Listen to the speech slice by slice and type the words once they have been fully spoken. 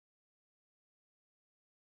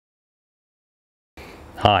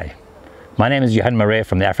Hi, my name is Johan Marais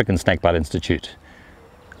from the African Snakebite Institute.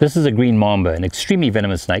 This is a green mamba, an extremely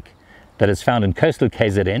venomous snake that is found in coastal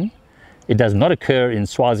KZN. It does not occur in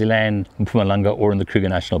Swaziland, Mpumalanga, or in the Kruger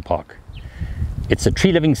National Park. It's a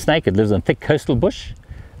tree-living snake. It lives in thick coastal bush,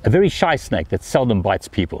 a very shy snake that seldom bites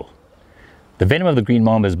people. The venom of the green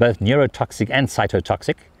mamba is both neurotoxic and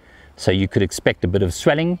cytotoxic, so you could expect a bit of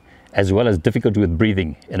swelling as well as difficulty with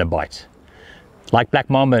breathing in a bite. Like black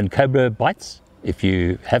mamba and cobra bites, if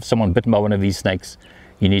you have someone bitten by one of these snakes,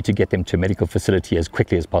 you need to get them to a medical facility as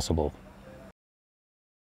quickly as possible.